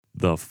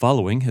The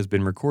following has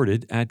been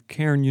recorded at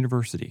Cairn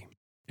University.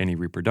 Any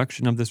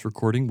reproduction of this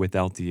recording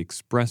without the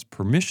express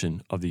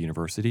permission of the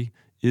university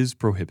is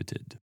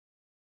prohibited.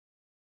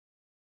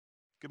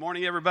 Good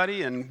morning,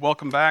 everybody, and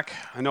welcome back.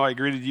 I know I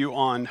greeted you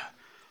on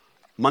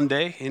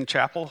Monday in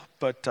chapel,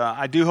 but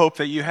I do hope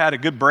that you had a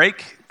good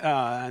break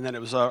and that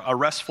it was a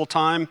restful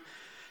time.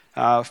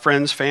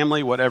 Friends,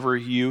 family, whatever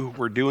you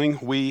were doing,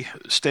 we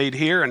stayed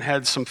here and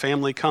had some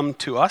family come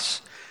to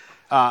us,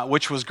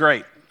 which was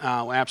great.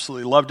 I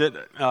absolutely loved it.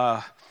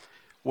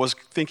 Was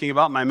thinking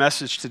about my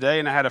message today,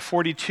 and I had a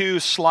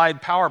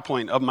 42-slide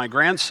PowerPoint of my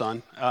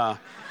grandson,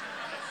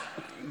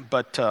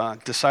 but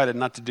decided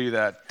not to do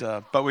that.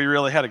 But we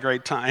really had a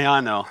great time. Yeah,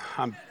 I know.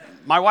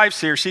 My wife's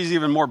here. She's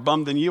even more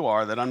bummed than you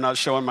are that I'm not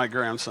showing my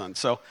grandson.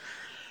 So,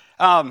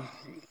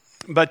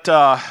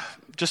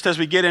 just as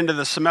we get into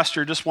the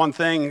semester, just one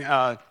thing,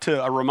 a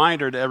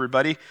reminder to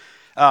everybody,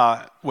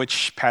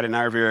 which Pat and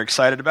I are very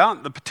excited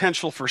about, the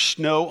potential for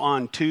snow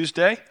on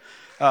Tuesday.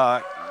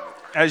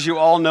 As you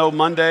all know,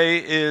 Monday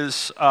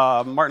is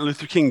Martin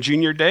Luther King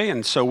Jr. Day,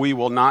 and so we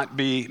will not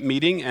be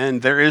meeting,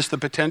 and there is the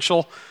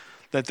potential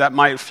that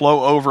might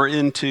flow over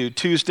into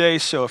Tuesday.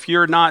 So if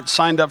you're not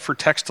signed up for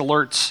text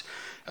alerts,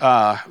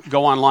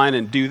 go online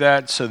and do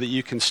that so that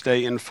you can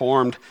stay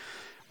informed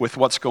with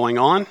what's going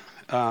on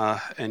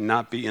and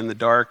not be in the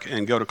dark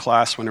and go to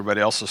class when everybody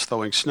else is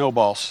throwing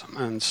snowballs.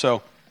 And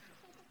so,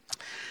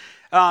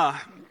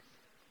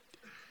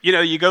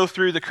 you go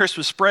through the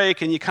Christmas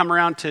break and you come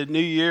around to New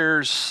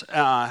Year's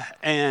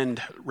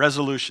and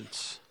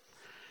resolutions.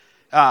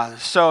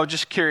 So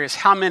just curious,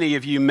 how many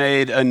of you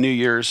made a New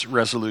Year's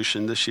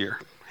resolution this year?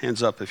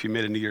 Hands up if you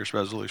made a New Year's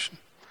resolution.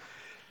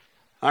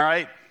 All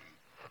right.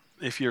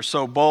 If you're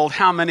so bold,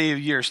 how many of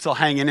you are still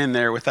hanging in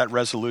there with that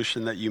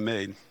resolution that you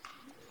made?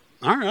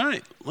 All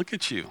right. Look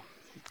at you.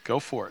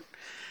 Go for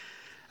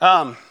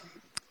it.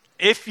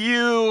 If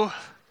you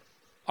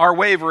are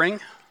wavering,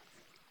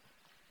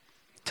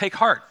 take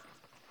heart.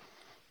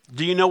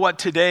 Do you know what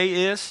today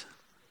is?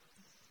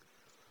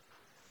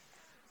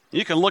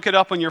 You can look it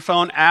up on your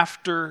phone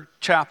after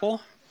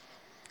chapel.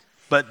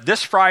 But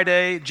this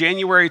Friday,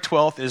 January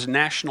 12th, is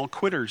National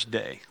Quitters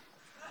Day.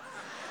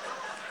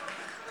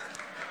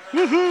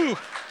 Woohoo!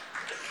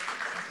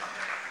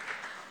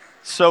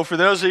 So for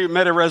those of you who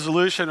made a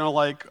resolution and are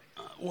like,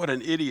 what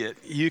an idiot,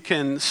 you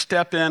can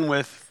step in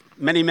with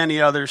many,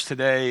 many others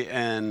today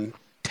and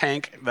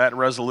tank that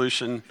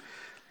resolution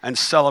and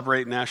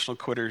celebrate National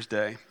Quitters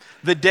Day.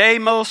 The day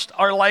most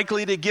are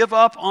likely to give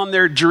up on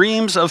their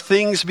dreams of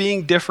things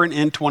being different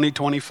in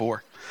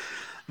 2024.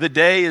 The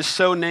day is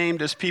so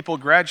named as people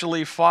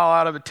gradually fall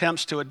out of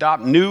attempts to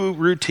adopt new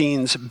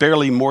routines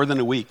barely more than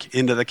a week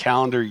into the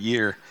calendar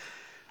year.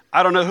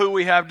 I don't know who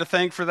we have to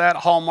thank for that,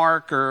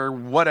 Hallmark or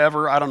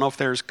whatever. I don't know if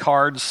there's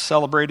cards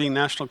celebrating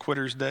National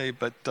Quitters Day,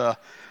 but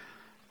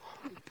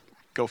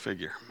go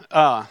figure.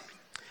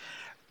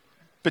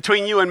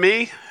 Between you and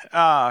me,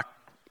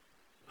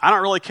 I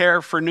don't really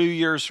care for New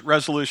Year's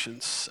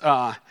resolutions.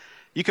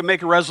 You can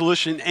make a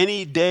resolution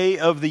any day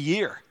of the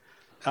year.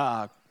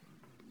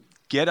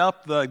 Get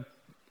up the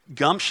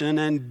gumption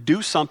and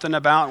do something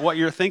about what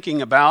you're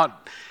thinking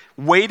about.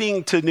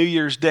 Waiting to New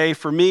Year's Day,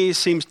 for me,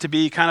 seems to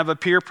be kind of a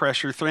peer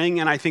pressure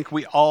thing, and I think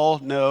we all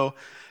know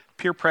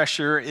peer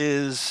pressure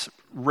is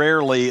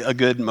rarely a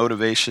good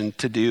motivation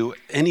to do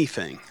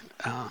anything.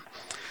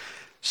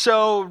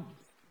 So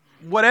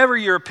whatever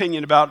your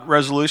opinion about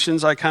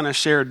resolutions, I kind of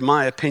shared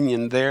my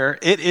opinion there.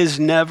 It is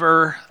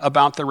never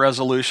about the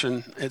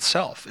resolution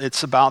itself.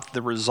 It's about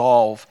the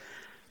resolve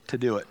to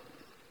do it.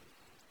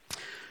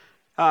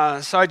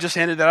 So I just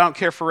ended that. I don't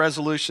care for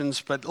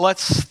resolutions, but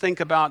let's think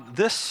about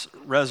this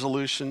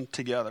resolution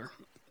together.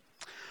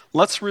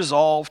 Let's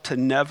resolve to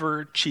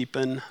never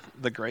cheapen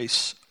the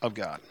grace of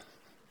God.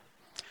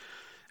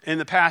 In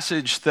the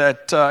passage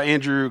that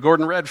Andrew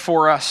Gordon read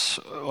for us,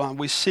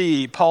 we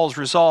see Paul's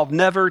resolve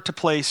never to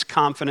place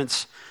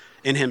confidence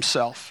in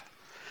himself.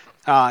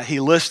 He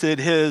listed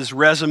his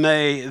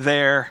resume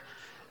there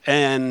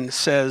and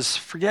says,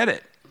 forget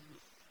it.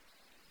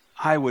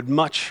 I would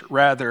much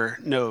rather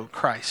know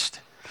Christ.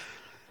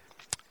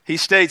 He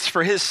states,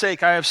 for his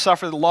sake I have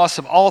suffered the loss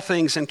of all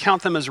things and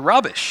count them as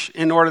rubbish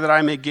in order that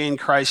I may gain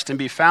Christ and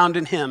be found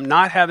in him,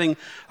 not having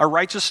a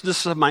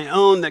righteousness of my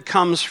own that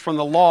comes from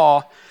the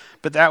law,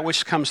 but that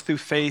which comes through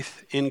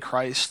faith in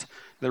Christ,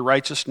 the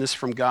righteousness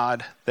from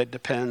God that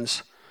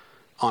depends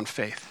on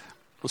faith.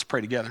 Let's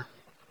pray together.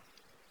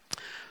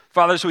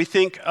 Father, as we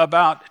think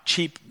about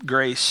cheap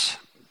grace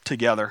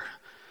together,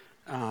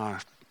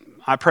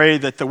 I pray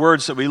that the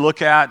words that we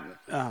look at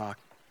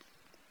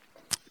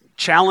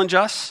challenge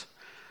us.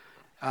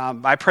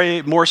 I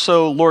pray more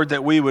so, Lord,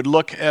 that we would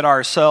look at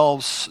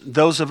ourselves,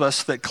 those of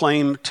us that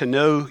claim to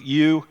know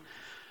you,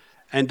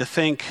 and to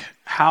think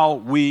how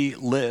we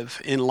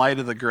live in light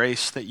of the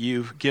grace that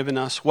you've given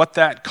us, what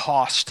that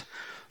cost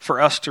for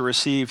us to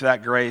receive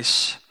that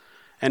grace,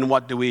 and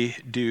what do we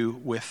do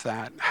with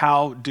that?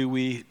 How do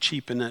we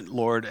cheapen it,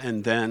 Lord,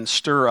 and then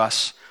stir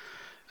us,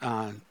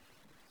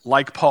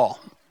 like Paul,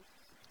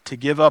 to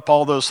give up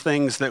all those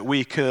things that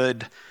we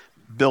could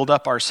build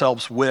up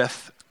ourselves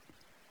with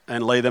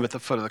and lay them at the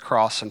foot of the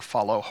cross and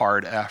follow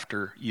hard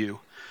after you.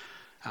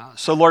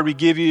 So Lord, we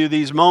give you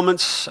these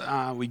moments.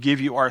 We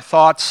give you our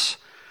thoughts.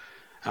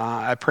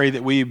 I pray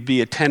that we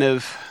be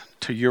attentive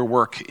to your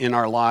work in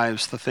our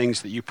lives, the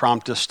things that you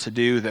prompt us to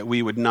do, that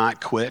we would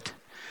not quit,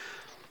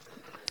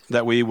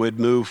 that we would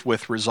move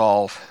with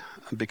resolve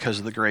because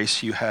of the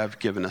grace you have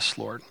given us,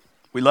 Lord.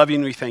 We love you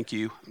and we thank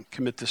you.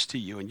 Commit this to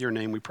you. In your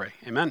name we pray.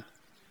 Amen.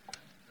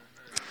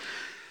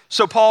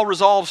 So Paul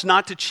resolves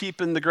not to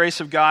cheapen the grace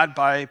of God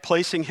by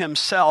placing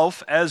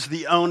himself as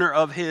the owner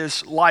of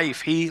his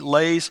life. He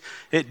lays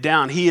it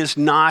down. He is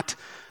not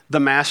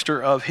the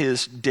master of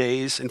his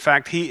days. In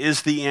fact, he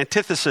is the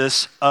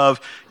antithesis of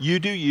you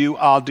do you,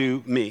 I'll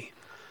do me.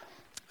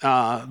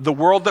 The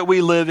world that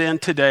we live in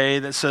today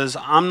that says,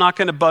 I'm not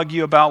going to bug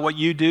you about what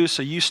you do,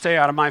 so you stay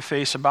out of my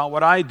face about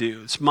what I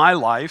do. It's my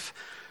life.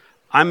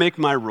 I make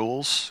my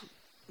rules.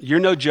 You're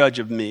no judge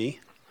of me.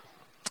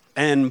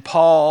 And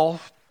Paul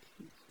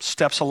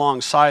steps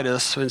alongside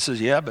us and says,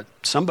 yeah, but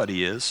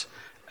somebody is,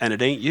 and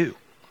it ain't you.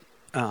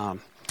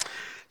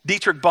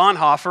 Dietrich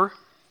Bonhoeffer,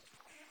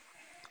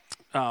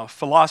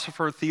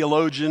 philosopher,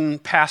 theologian,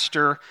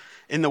 pastor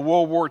in the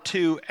World War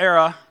II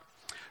era,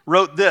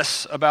 wrote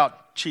this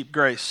about cheap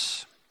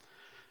grace.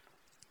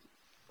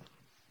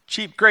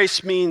 Cheap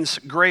grace means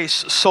grace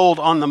sold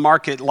on the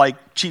market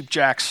like Cheap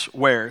Jack's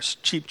wares.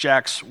 Cheap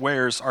Jack's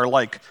wares are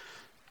like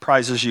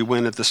prizes you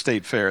win at the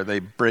state fair. They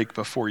break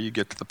before you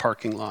get to the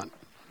parking lot.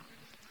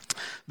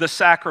 The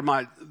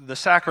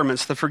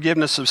sacraments, the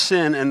forgiveness of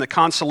sin, and the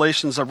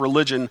consolations of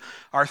religion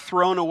are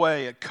thrown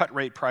away at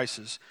cut-rate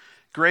prices.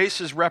 Grace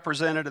is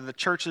represented in the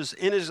church's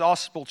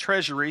inexhaustible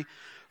treasury,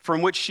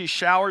 from which she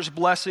showers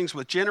blessings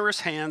with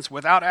generous hands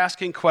without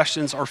asking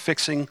questions or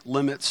fixing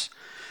limits.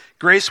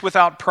 Grace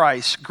without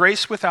price,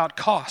 grace without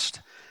cost.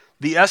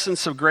 The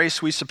essence of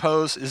grace, we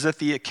suppose, is that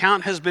the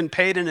account has been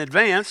paid in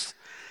advance,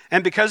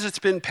 and because it's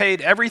been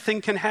paid, everything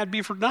can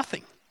be for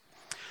nothing.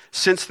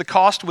 Since the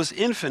cost was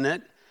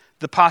infinite,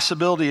 the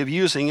possibility of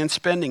using and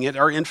spending it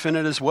are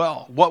infinite as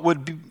well. What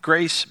would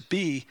grace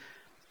be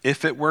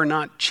if it were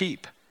not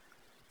cheap?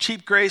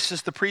 Cheap grace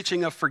is the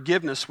preaching of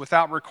forgiveness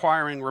without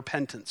requiring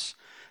repentance,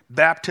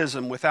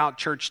 baptism without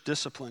church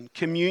discipline,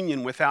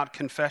 communion without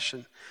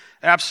confession,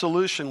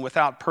 absolution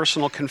without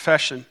personal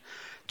confession.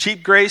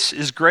 Cheap grace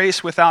is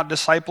grace without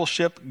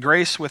discipleship,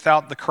 grace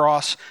without the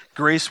cross,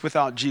 grace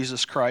without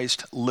Jesus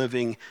Christ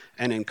living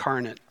and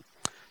incarnate.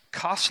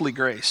 Costly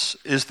grace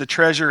is the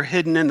treasure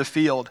hidden in the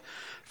field.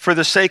 For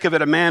the sake of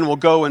it, a man will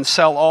go and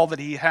sell all that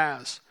he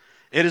has.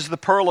 It is the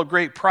pearl of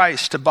great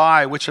price to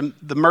buy, which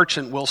the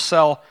merchant will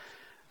sell,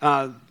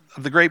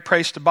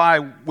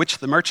 which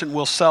the merchant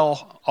will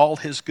sell all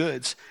his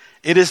goods.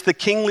 It is the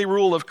kingly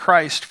rule of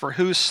Christ, for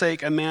whose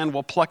sake a man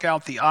will pluck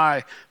out the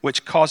eye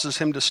which causes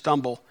him to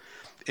stumble.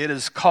 It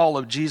is call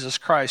of Jesus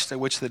Christ, at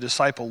which the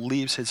disciple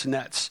leaves his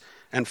nets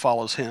and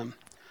follows him.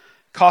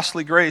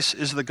 Costly grace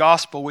is the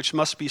gospel which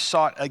must be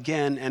sought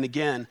again and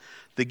again,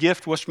 the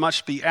gift which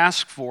must be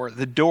asked for,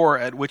 the door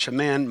at which a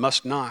man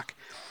must knock.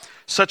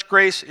 Such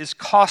grace is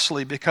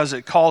costly because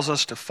it calls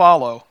us to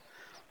follow,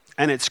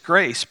 and it's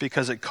grace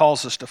because it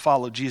calls us to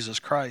follow Jesus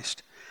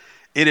Christ.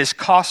 It is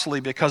costly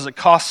because it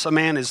costs a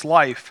man his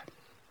life,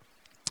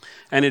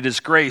 and it is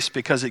grace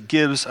because it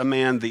gives a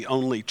man the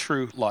only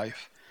true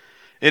life.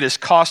 It is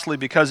costly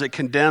because it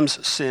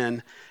condemns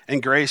sin,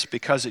 and grace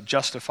because it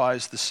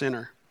justifies the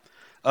sinner.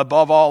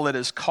 Above all, it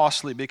is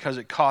costly because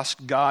it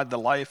cost God the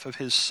life of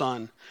his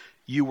Son.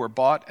 You were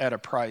bought at a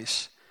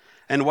price.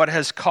 And what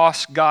has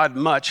cost God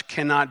much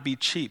cannot be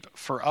cheap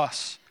for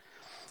us.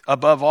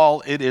 Above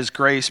all, it is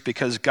grace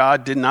because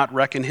God did not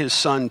reckon his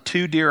Son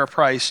too dear a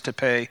price to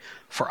pay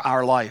for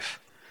our life,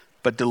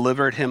 but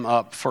delivered him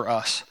up for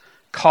us.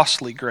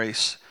 Costly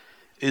grace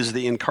is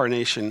the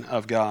incarnation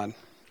of God.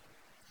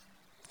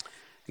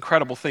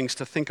 Incredible things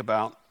to think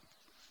about,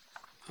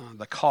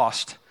 the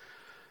cost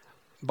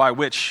by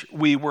which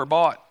we were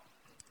bought.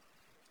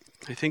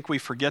 I think we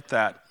forget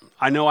that.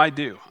 I know I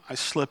do. I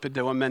slip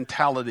into a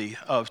mentality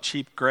of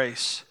cheap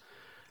grace,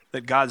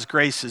 that God's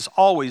grace is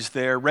always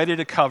there, ready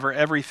to cover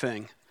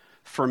everything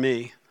for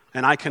me,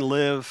 and I can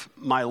live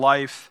my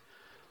life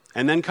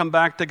and then come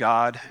back to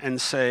God and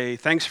say,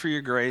 thanks for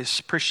your grace,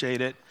 appreciate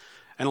it,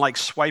 and like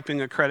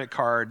swiping a credit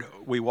card,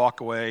 we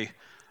walk away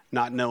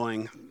not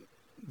knowing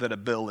that a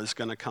bill is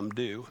going to come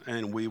due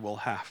and we will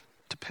have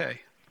to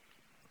pay.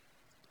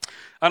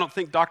 I don't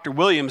think Dr.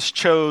 Williams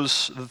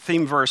chose the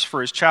theme verse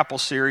for his chapel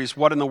series,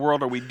 What in the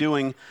World Are We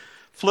Doing,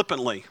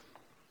 flippantly.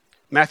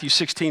 Matthew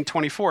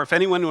 16:24, if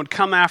anyone would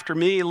come after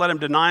me, let him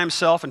deny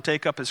himself and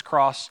take up his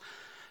cross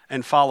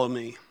and follow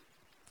me.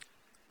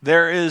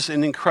 There is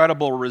an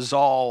incredible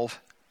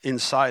resolve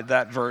inside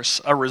that verse,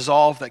 a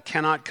resolve that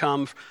cannot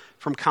come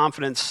from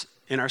confidence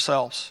in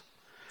ourselves.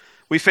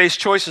 We face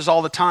choices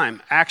all the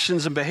time,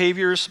 actions and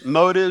behaviors,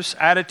 motives,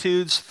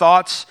 attitudes,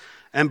 thoughts,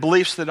 and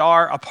beliefs that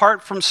are,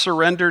 apart from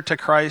surrender to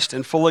Christ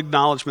and full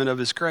acknowledgement of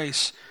his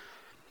grace,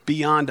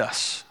 beyond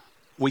us.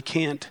 We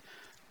can't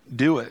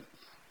do it.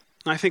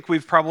 I think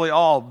we've probably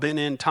all been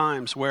in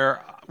times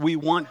where We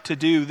want to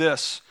do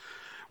this.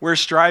 We're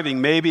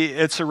striving. Maybe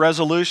it's a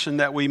resolution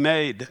that we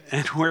made,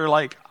 and we're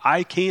like,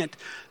 I can't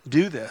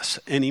do this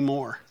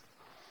anymore.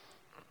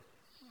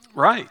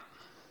 Right.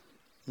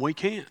 We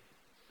can't.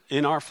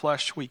 In our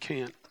flesh, we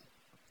can't.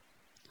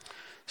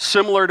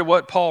 Similar to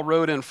what Paul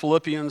wrote in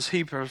Philippians,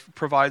 he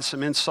provides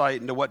some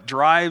insight into what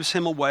drives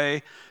him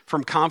away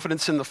from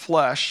confidence in the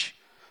flesh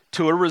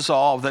to a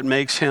resolve that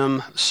makes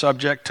him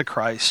subject to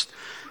Christ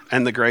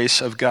and the grace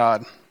of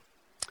God.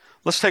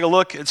 Let's take a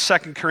look at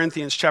 2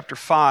 Corinthians chapter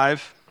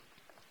 5,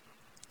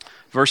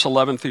 verse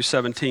 11 through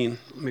 17.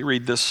 Let me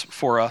read this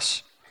for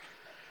us.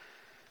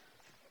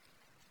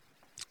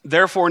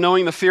 Therefore,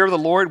 knowing the fear of the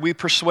Lord, we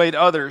persuade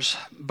others,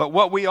 but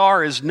what we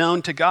are is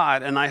known to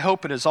God, and I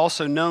hope it is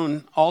also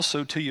known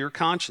also to your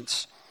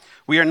conscience.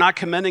 We are not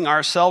commending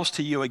ourselves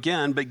to you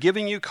again, but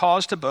giving you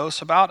cause to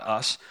boast about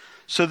us,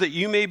 so that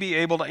you may be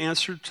able to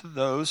answer to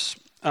those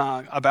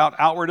about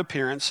outward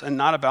appearance and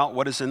not about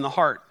what is in the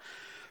heart.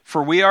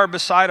 For we are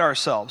beside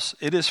ourselves.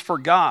 It is for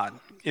God.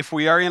 If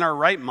we are in our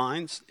right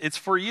minds, it's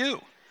for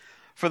you.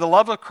 For the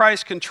love of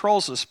Christ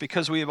controls us,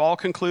 because we have all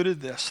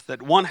concluded this,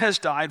 that one has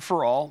died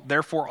for all,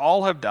 therefore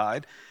all have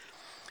died,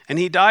 and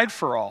he died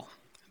for all,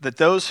 that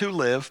those who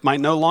live might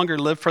no longer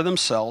live for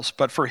themselves,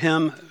 but for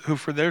him who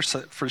for their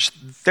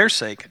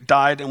sake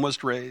died and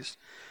was raised.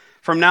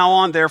 From now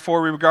on,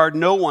 therefore, we regard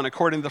no one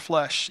according to the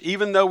flesh.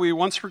 Even though we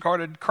once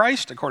regarded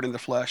Christ according to the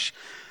flesh,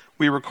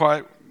 we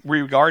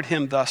regard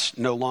him thus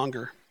no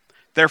longer.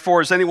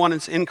 Therefore, as anyone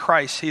is in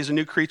Christ, he is a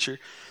new creature.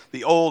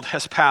 The old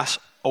has passed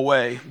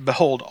away.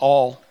 Behold,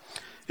 all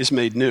is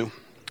made new.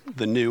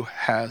 The new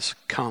has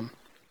come.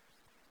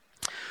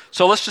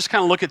 So let's just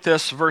kind of look at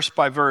this verse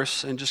by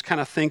verse and just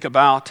kind of think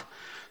about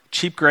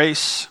cheap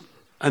grace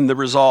and the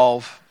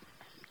resolve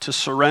to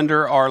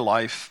surrender our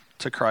life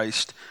to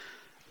Christ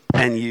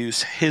and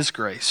use his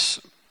grace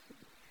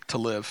to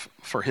live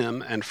for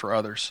him and for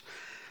others.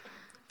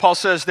 Paul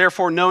says,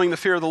 therefore, knowing the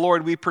fear of the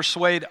Lord, we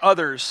persuade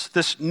others.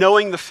 This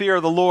knowing the fear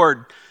of the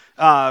Lord,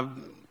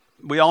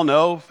 we all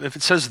know, if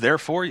it says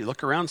therefore, you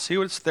look around and see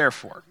what it's there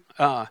for.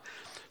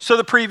 So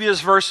the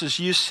previous verses,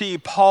 you see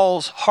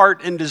Paul's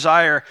heart and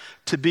desire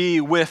to be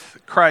with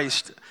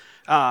Christ.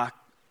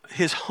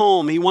 His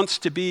home, he wants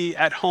to be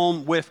at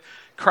home with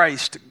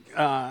Christ.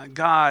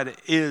 God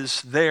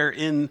is there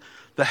in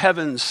the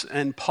heavens,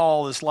 and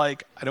Paul is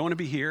like, I don't want to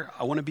be here,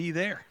 I want to be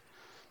there.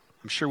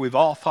 I'm sure we've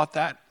all thought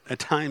that at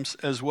times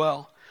as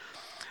well.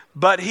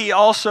 But he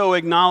also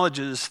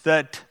acknowledges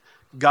that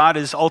God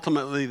is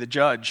ultimately the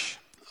judge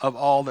of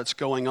all that's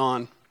going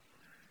on.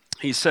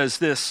 He says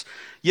this,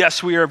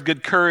 yes, we are of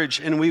good courage,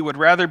 and we would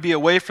rather be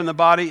away from the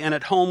body and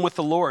at home with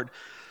the Lord.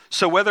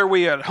 So whether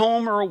we are at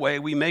home or away,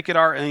 we make it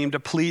our aim to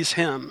please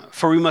him.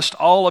 For we must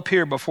all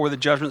appear before the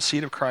judgment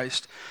seat of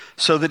Christ,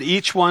 so that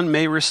each one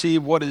may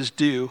receive what is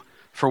due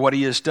for what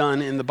he has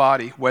done in the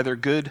body, whether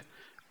good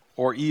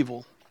or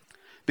evil.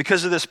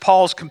 Because of this,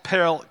 Paul's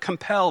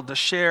compelled to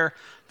share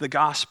the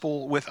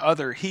gospel with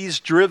others. He's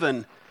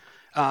driven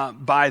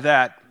by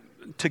that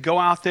to go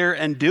out there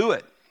and do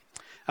it.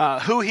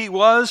 Who he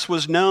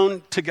was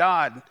known to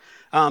God.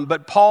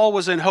 But Paul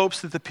was in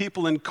hopes that the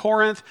people in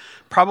Corinth,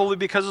 probably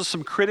because of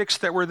some critics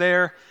that were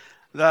there,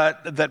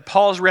 that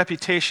Paul's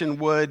reputation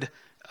would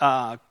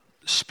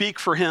speak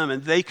for him,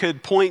 and they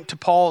could point to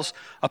Paul's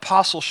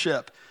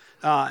apostleship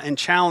and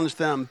challenge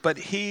them. But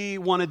he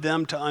wanted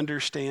them to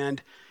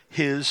understand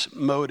his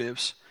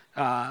motives,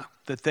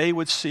 that they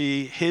would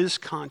see his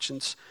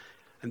conscience,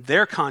 and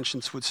their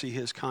conscience would see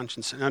his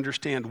conscience, and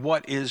understand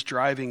what is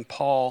driving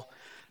Paul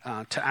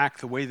to act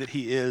the way that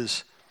he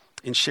is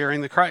in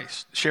sharing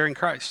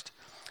Christ.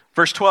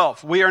 Verse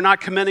 12, we are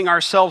not commending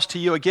ourselves to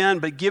you again,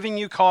 but giving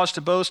you cause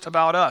to boast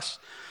about us,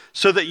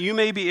 so that you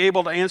may be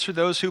able to answer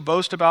those who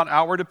boast about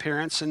outward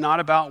appearance and not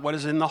about what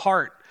is in the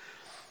heart.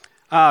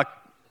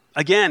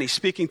 Again, he's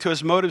speaking to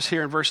his motives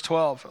here in verse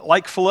 12.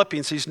 Like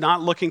Philippians, he's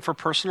not looking for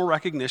personal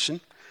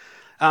recognition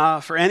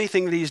for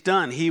anything that he's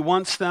done. He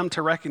wants them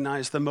to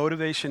recognize the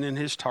motivation in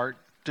his heart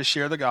to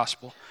share the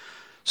gospel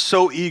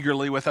so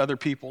eagerly with other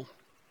people.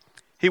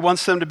 He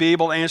wants them to be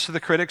able to answer the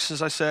critics,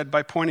 as I said,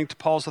 by pointing to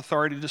Paul's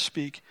authority to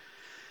speak.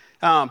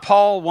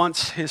 Paul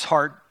wants his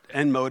heart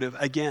and motive,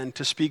 again,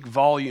 to speak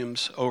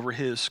volumes over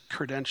his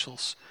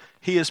credentials.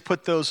 He has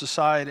put those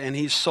aside and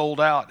he's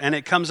sold out. And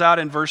it comes out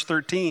in verse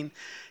 13.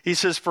 He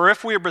says, for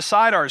if we are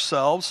beside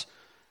ourselves,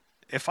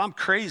 if I'm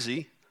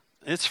crazy,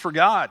 it's for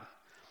God.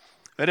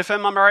 But if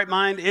I'm in my right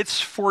mind,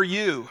 it's for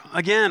you.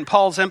 Again,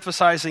 Paul's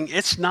emphasizing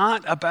it's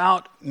not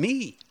about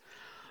me.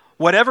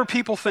 Whatever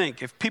people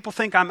think, if people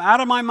think I'm out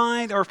of my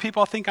mind or if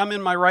people think I'm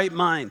in my right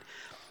mind,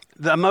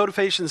 the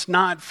motivation's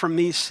not from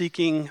me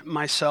seeking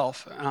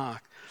myself,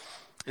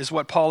 is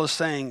what Paul is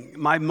saying.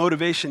 My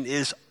motivation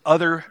is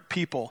other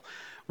people,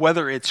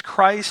 whether it's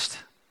Christ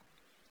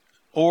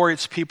or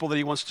it's people that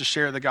he wants to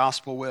share the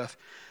gospel with.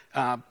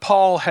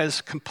 Paul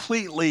has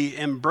completely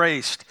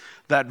embraced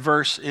that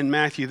verse in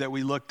Matthew that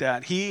we looked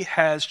at. He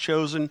has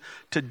chosen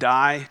to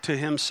die to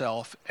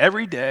himself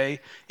every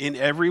day in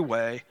every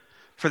way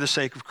for the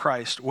sake of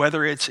Christ,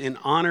 whether it's in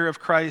honor of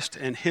Christ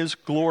and his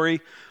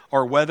glory,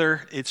 or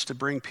whether it's to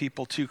bring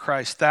people to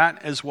Christ.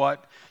 That is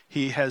what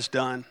he has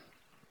done.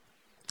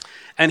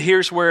 And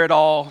here's where it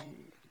all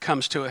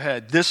comes to a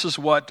head. This is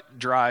what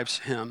drives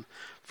him.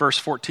 Verse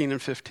 14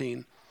 and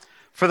 15.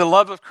 For the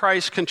love of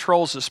Christ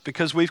controls us,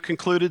 because we've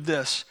concluded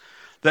this,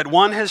 that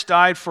one has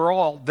died for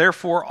all,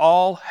 therefore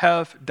all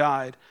have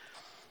died.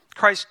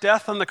 Christ's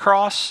death on the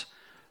cross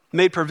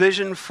made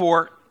provision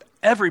for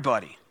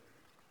everybody,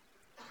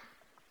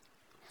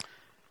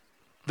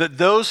 that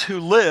those who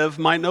live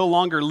might no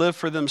longer live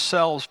for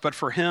themselves, but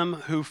for him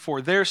who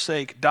for their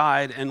sake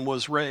died and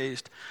was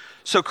raised.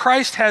 So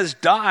Christ has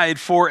died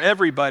for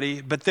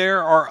everybody, but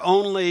there are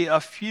only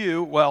a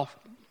few, well,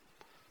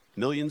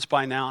 millions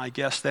by now, I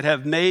guess, that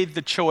have made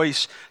the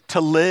choice to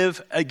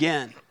live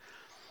again.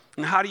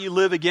 And how do you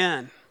live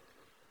again?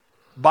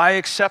 By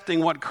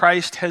accepting what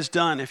Christ has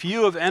done. If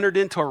you have entered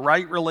into a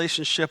right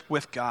relationship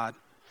with God,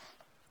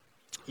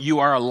 you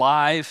are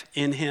alive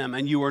in him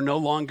and you are no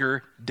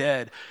longer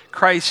dead.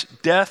 Christ's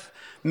death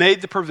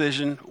made the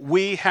provision.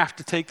 We have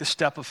to take the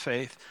step of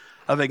faith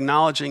of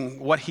acknowledging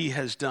what he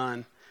has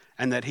done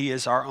and that he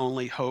is our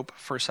only hope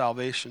for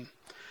salvation.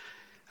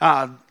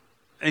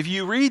 If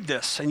you read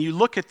this and you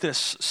look at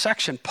this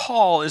section,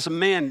 Paul is a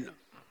man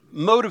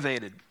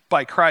motivated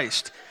by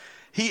Christ.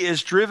 He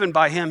is driven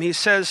by him. He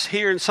says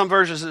here in some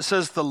versions, it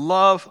says, the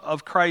love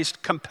of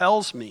Christ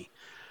compels me.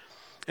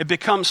 It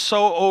becomes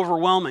so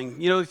overwhelming.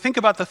 You know, think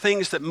about the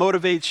things that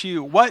motivates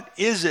you. What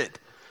is it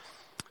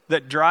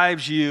that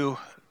drives you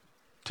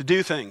to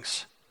do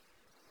things?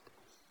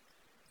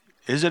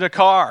 Is it a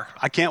car?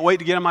 I can't wait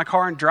to get in my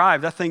car and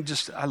drive. That thing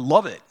I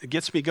love it. It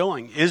gets me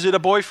going. Is it a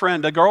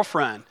boyfriend, a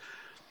girlfriend?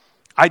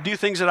 I do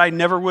things that I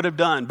never would have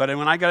done, but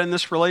when I got in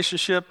this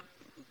relationship,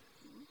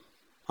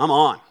 I'm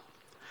on.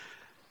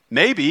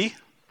 Maybe,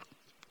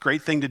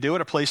 great thing to do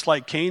at a place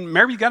like Kean,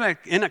 maybe you got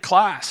in a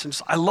class and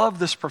just, I love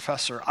this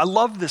professor. I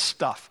love this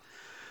stuff.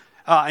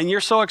 And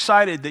you're so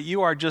excited that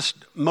you are just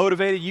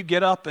motivated. You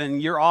get up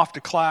and you're off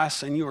to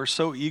class and you are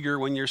so eager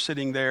when you're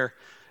sitting there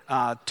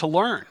to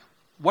learn.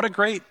 What a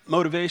great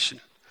motivation.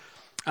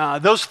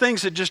 Those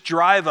things that just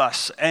drive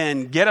us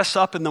and get us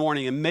up in the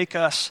morning and make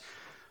us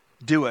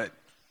do it.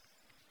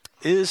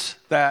 Is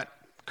that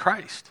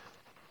Christ?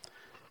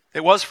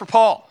 It was for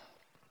Paul.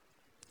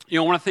 You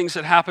know, one of the things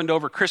that happened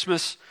over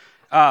Christmas,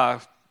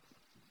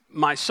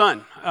 my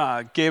son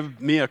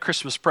gave me a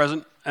Christmas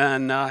present,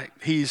 and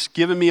he's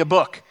given me a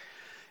book.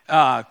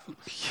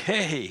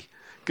 Yay,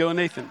 go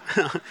Nathan.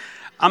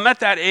 I'm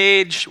at that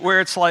age where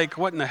it's like,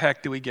 what in the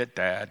heck do we get,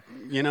 Dad?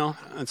 You know,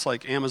 it's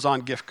like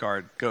Amazon gift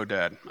card, go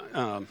Dad.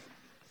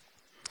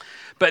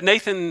 But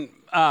Nathan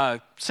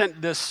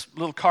sent this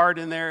little card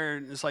in there,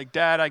 and it's like,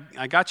 Dad,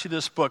 I got you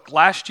this book.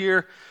 Last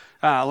year,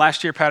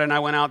 Pat and I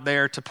went out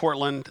there to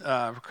Portland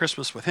for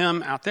Christmas with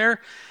him out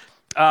there.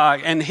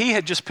 And he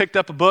had just picked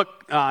up a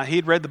book.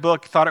 He'd read the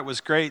book, thought it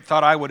was great,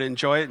 thought I would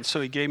enjoy it, and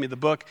so he gave me the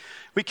book.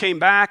 We came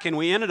back, and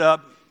we ended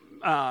up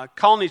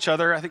calling each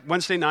other, I think,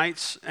 Wednesday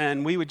nights,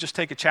 and we would just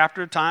take a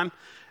chapter at a time,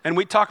 and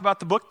we'd talk about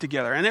the book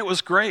together. And it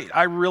was great.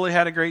 I really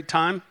had a great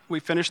time. We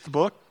finished the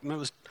book, and it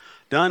was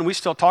done. We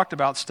still talked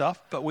about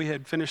stuff, but we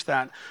had finished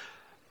that.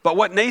 But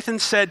what Nathan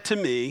said to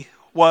me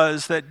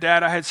was that,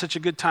 Dad, I had such a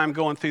good time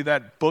going through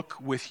that book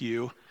with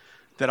you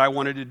that I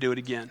wanted to do it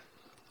again.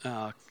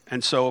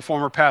 And so a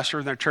former pastor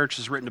in their church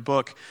has written a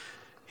book.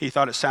 He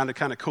thought it sounded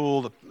kind of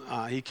cool.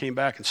 He came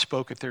back and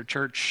spoke at their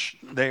church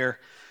there.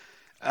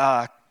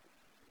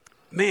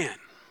 Man,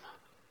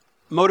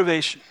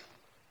 motivation.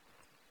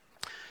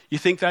 You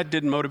think that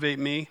didn't motivate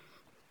me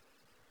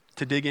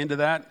to dig into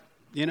that?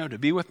 You know, to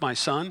be with my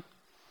son.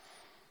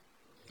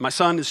 My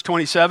son is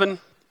 27.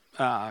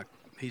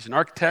 He's an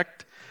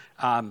architect.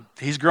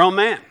 He's a grown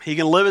man. He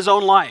can live his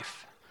own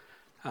life.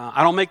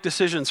 I don't make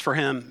decisions for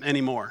him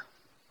anymore.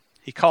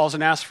 He calls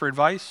and asks for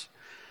advice.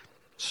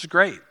 This is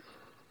great.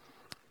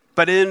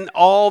 But in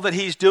all that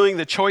he's doing,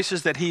 the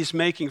choices that he's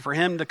making, for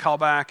him to call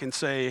back and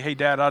say, hey,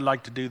 Dad, I'd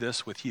like to do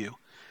this with you.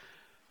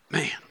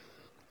 Man,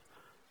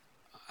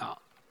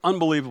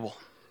 unbelievable.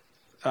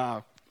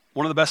 One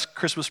of the best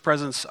Christmas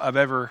presents I've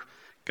ever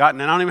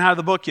gotten. And I don't even have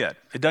the book yet.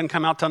 It doesn't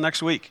come out till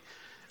next week.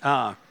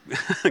 But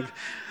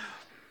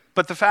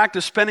the fact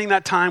of spending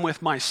that time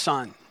with my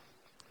son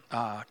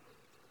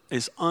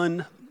is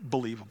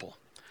unbelievable.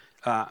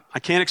 I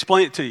can't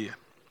explain it to you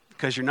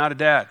because you're not a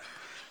dad.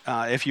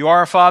 If you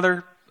are a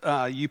father,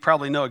 you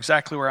probably know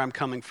exactly where I'm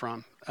coming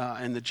from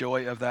and the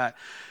joy of that.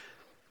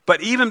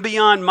 But even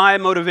beyond my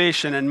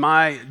motivation and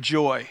my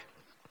joy,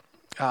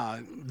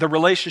 the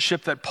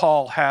relationship that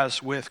Paul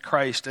has with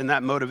Christ and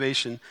that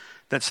motivation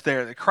that's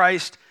there, that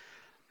Christ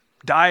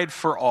died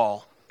for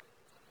all.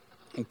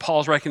 And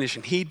Paul's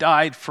recognition, he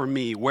died for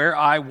me. Where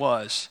I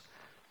was,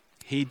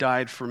 he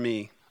died for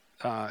me,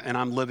 and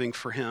I'm living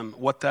for him.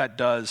 What that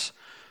does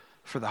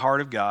for the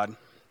heart of God,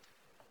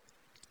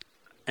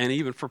 and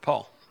even for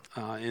Paul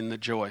in the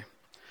joy.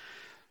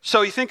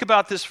 So you think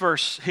about this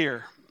verse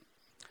here,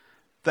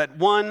 that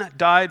one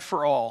died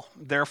for all,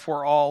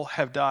 therefore all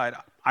have died.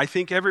 I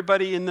think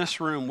everybody in this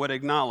room would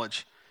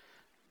acknowledge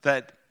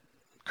that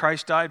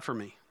Christ died for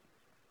me.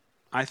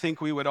 I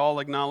think we would all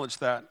acknowledge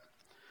that.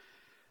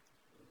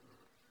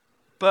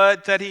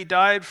 But that he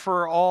died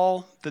for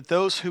all, that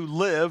those who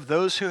live,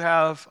 those who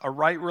have a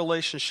right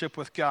relationship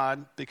with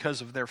God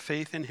because of their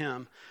faith in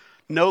him,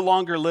 no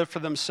longer live for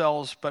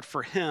themselves, but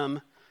for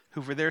him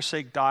who for their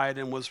sake died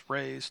and was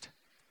raised.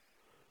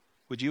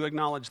 Would you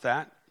acknowledge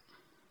that?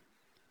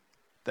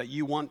 That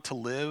you want to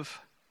live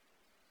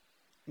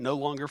no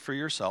longer for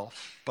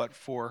yourself, but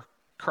for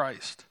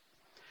Christ.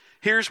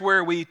 Here's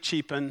where we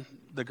cheapen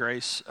the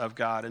grace of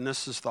God, and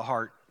this is the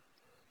heart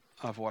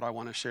of what I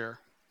want to share.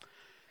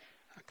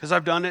 Because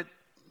I've done it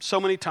so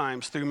many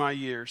times through my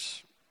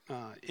years,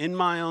 in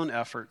my own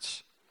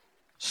efforts,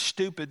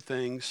 stupid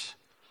things,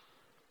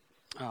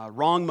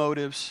 wrong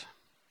motives,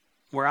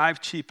 where I've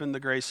cheapened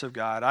the grace of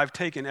God. I've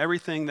taken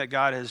everything that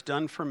God has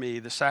done for me,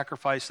 the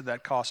sacrifice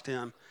that cost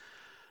him,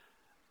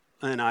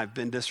 and I've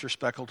been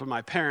disrespectful to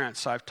my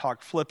parents. I've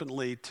talked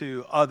flippantly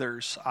to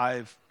others.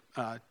 I've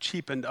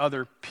cheapened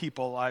other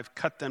people. I've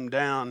cut them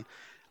down.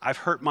 I've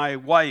hurt my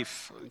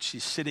wife.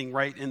 She's sitting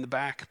right in the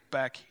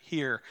back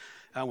here.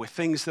 With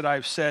things that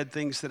I've said,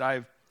 things that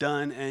I've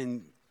done,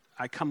 and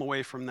I come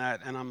away from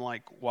that and I'm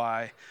like,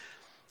 why?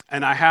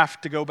 And I have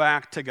to go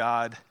back to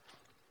God,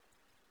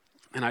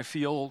 and I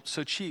feel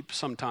so cheap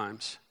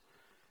sometimes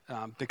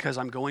because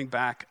I'm going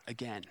back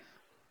again.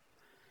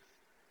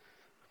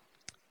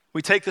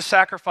 We take the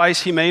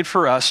sacrifice he made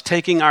for us,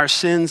 taking our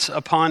sins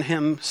upon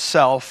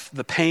himself,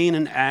 the pain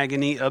and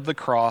agony of the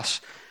cross,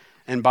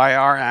 and by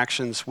our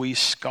actions we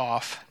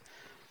scoff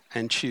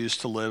and choose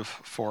to live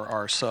for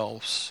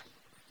ourselves.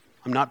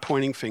 I'm not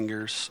pointing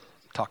fingers,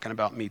 I'm talking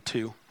about me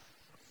too.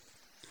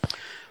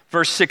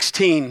 Verse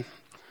 16,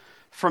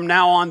 from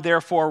now on,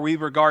 therefore, we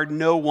regard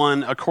no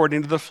one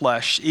according to the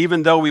flesh.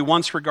 Even though we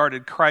once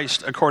regarded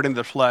Christ according to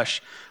the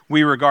flesh,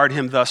 we regard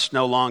him thus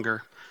no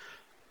longer.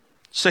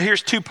 So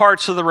here's two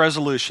parts of the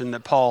resolution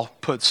that Paul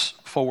puts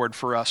forward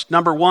for us.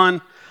 Number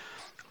one,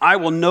 I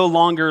will no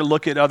longer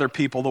look at other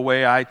people the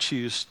way I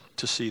choose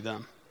to see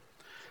them.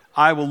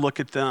 I will look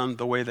at them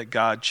the way that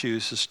God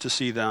chooses to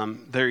see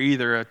them. They're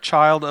either a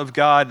child of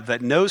God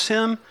that knows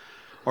him,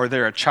 or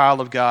they're a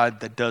child of God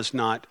that does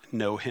not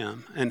know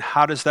him. And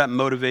how does that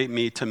motivate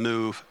me to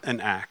move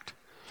and act?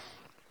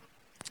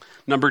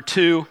 Number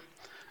two,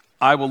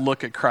 I will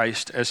look at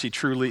Christ as he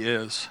truly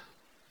is.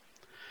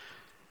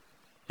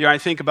 I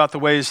think about the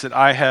ways that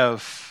I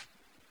have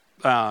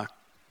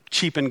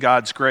cheapened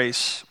God's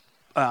grace,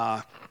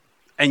 and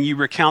you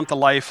recount the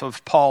life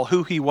of Paul,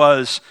 who he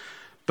was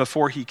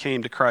before he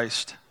came to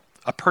Christ,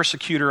 a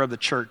persecutor of the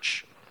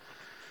church.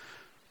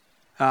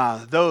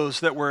 Those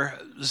that were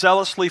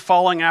zealously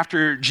following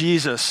after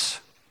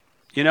Jesus.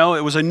 It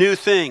was a new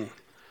thing.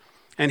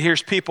 And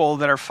here's people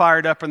that are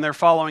fired up and they're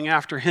following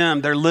after him.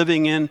 They're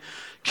living in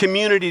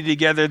community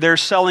together. They're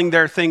selling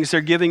their things.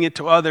 They're giving it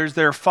to others.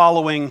 They're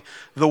following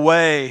the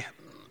way.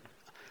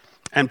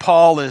 And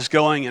Paul is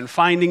going and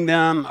finding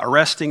them,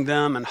 arresting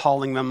them, and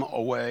hauling them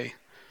away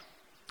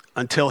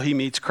until he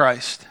meets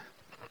Christ.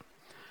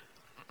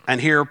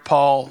 And here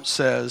Paul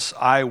says,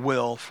 I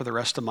will, for the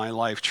rest of my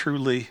life,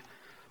 truly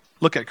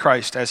look at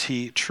Christ as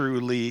he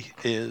truly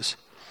is.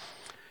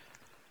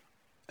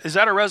 Is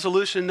that a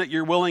resolution that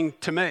you're willing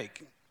to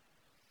make?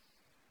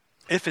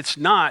 If it's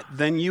not,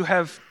 then you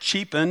have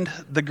cheapened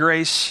the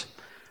grace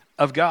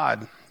of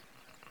God.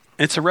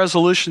 It's a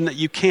resolution that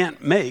you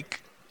can't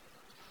make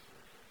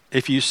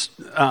if you,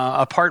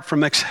 apart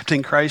from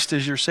accepting Christ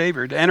as your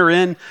Savior. To enter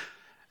into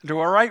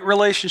a right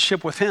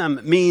relationship with him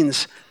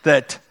means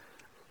that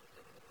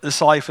this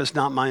life is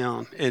not my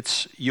own,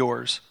 it's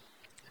yours.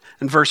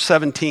 In verse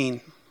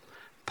 17,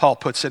 Paul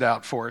puts it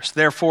out for us.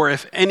 Therefore,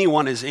 if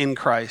anyone is in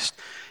Christ,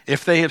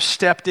 if they have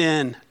stepped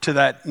in to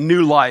that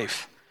new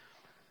life,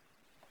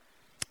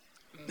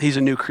 he's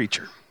a new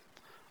creature.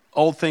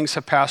 Old things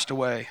have passed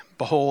away.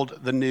 Behold,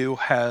 the new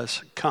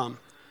has come.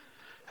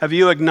 Have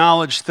you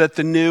acknowledged that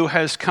the new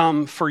has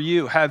come for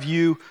you? Have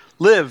you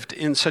lived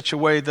in such a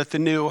way that the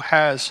new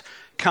has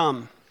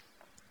come?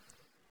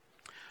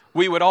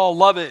 We would all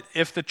love it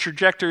if the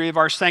trajectory of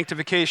our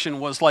sanctification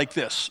was like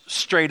this,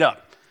 straight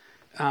up.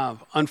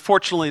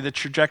 Unfortunately, the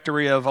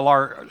trajectory of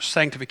our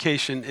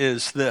sanctification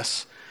is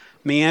this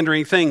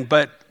meandering thing.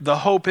 But the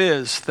hope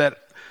is that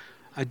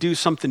I do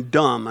something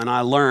dumb and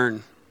I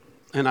learn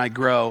and I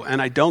grow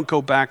and I don't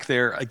go back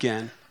there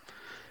again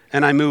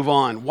and I move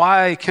on.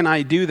 Why can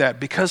I do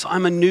that? Because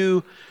I'm a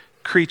new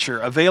creature,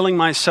 availing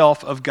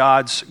myself of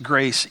God's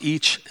grace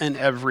each and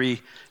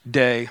every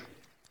day.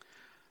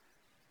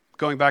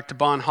 Going back to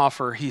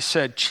Bonhoeffer, he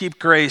said, cheap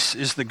grace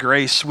is the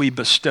grace we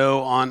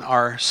bestow on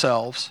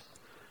ourselves.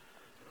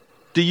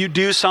 Do you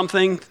do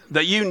something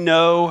that you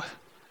know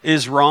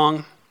is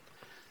wrong,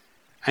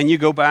 and you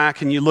go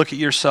back and you look at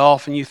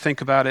yourself and you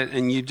think about it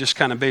and you just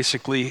kind of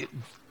basically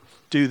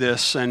do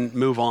this and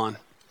move on?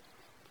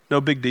 No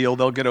big deal,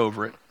 they'll get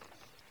over it.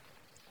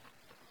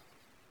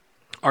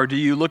 Or do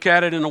you look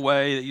at it in a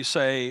way that you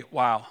say,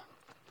 wow,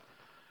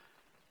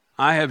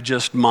 I have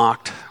just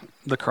mocked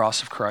the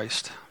cross of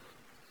Christ.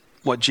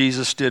 what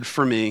Jesus did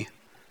for me,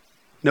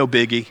 no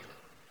biggie.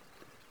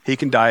 He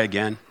can die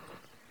again.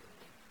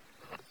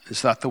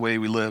 Is that the way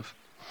we live?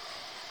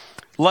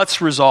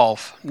 Let's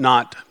resolve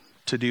not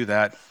to do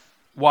that.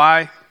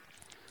 Why?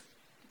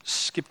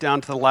 Skip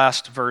down to the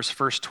last verse,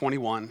 verse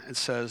 21. It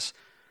says,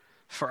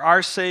 for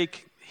our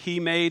sake, he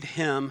made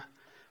him.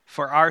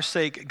 For our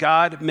sake,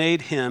 God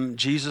made him,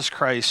 Jesus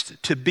Christ,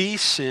 to be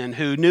sin,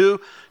 who knew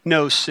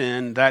no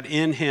sin, that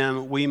in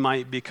him we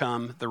might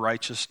become the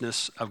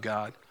righteousness of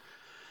God.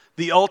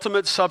 The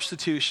ultimate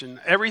substitution.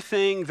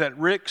 Everything that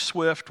Rick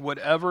Swift would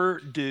ever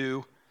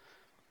do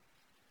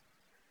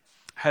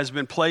has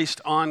been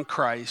placed on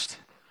Christ.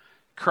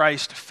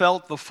 Christ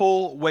felt the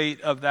full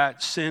weight of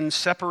that sin,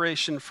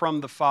 separation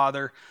from the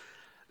Father,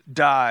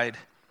 died,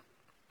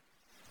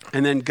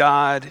 and then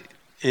God,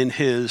 in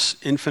his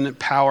infinite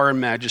power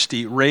and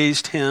majesty,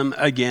 raised him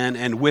again,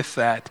 and with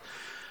that,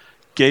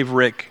 gave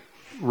Rick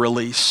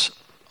release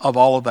of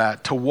all of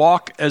that, to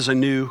walk as a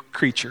new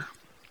creature.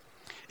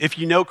 If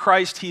you know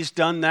Christ, he's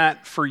done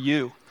that for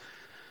you.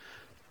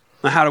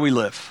 Now, how do we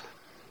live?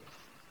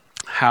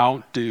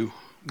 How do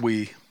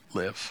we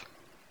live?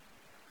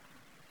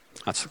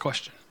 That's the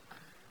question.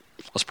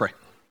 Let's pray.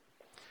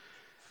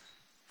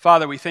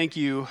 Father, we thank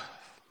you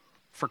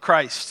for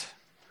Christ,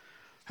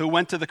 who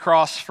went to the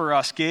cross for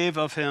us, gave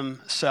of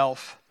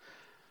himself,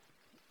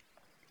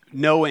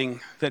 knowing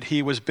that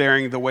he was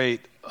bearing the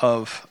weight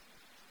of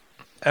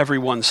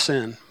everyone's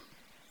sin,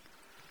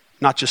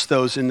 not just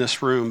those in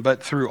this room,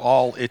 but through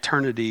all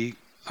eternity.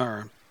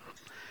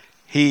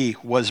 He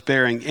was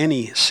bearing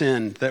any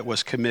sin that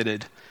was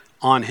committed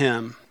on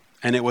him,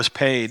 and it was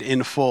paid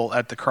in full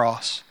at the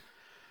cross.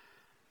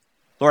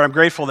 Lord, I'm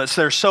grateful that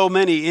there's so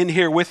many in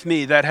here with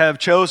me that have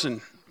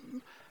chosen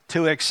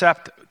to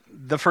accept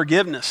the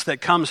forgiveness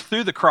that comes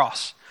through the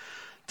cross,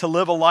 to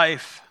live a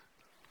life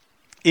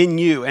in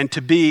you and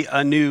to be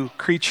a new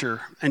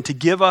creature, and to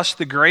give us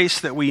the grace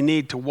that we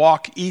need to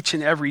walk each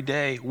and every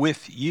day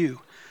with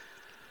you.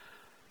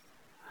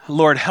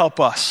 Lord, help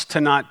us to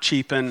not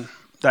cheapen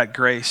that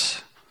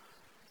grace,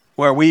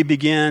 where we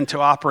begin to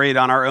operate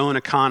on our own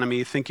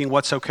economy, thinking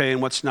what's okay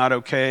and what's not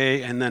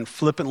okay, and then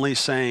flippantly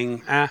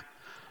saying,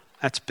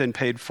 that's been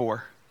paid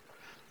for,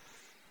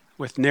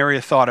 with nary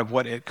a thought of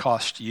what it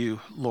cost you,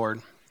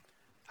 Lord.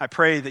 I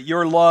pray that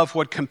your love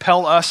would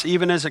compel us,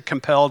 even as it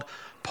compelled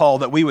Paul,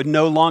 that we would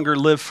no longer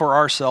live for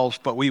ourselves,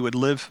 but we would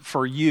live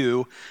for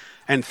you,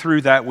 and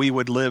through that we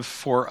would live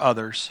for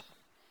others.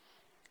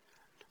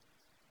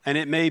 And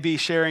it may be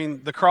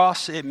sharing the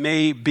cross, it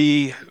may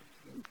be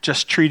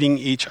just treating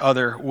each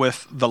other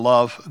with the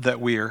love that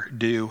we are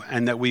due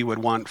and that we would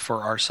want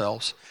for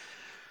ourselves.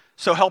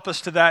 So help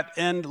us to that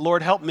end.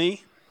 Lord, help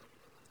me.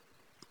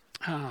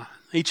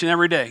 Each and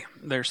every day,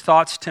 there's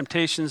thoughts,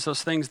 temptations,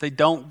 those things, they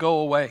don't go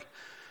away.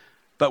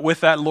 But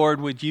with that,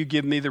 Lord, would you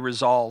give me the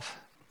resolve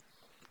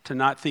to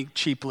not think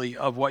cheaply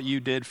of what you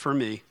did for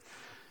me,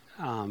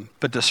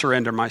 but to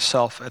surrender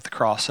myself at the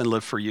cross and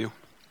live for you.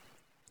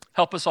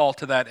 Help us all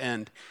to that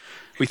end.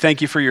 We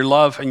thank you for your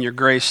love and your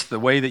grace, the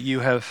way that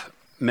you have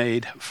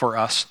made for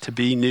us to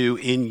be new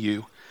in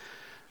you.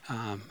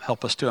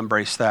 Help us to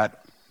embrace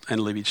that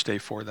and live each day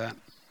for that.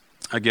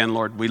 Again,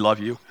 Lord, we love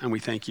you and we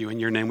thank you. In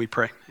your name we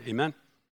pray. Amen.